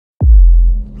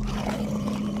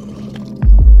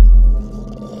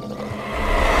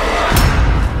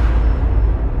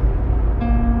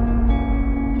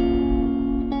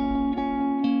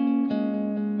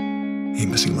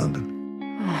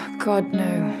God,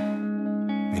 no.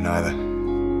 Me neither.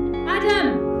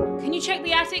 Adam, can you check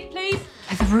the attic, please?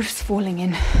 The roof's falling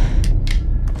in.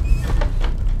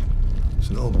 It's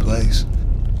an old place.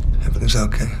 Everything's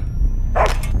okay.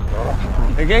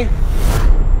 Okay?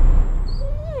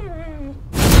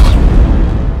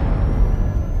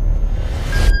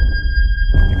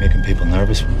 You're making people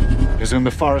nervous. He's in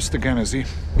the forest again, is he?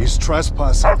 He's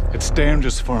trespassing. It's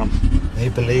dangerous for him. They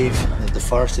believe that the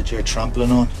forest that you're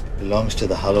trampling on belongs to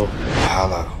the Hallow.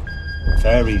 Hallow.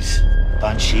 Fairies,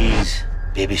 banshees,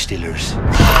 baby stealers.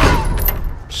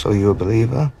 So you a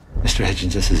believer? Mr.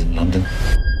 Hitchens, this is in London.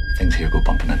 Things here go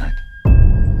bumping at night.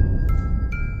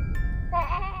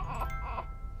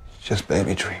 Just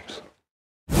baby dreams.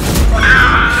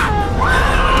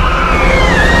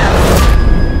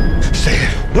 Say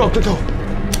it. Lock the door.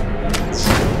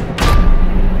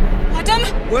 Adam!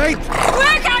 Wait!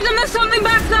 Quick, Adam, there's something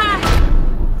back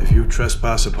there! If you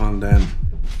trespass upon them,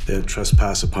 they'll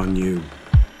trespass upon you.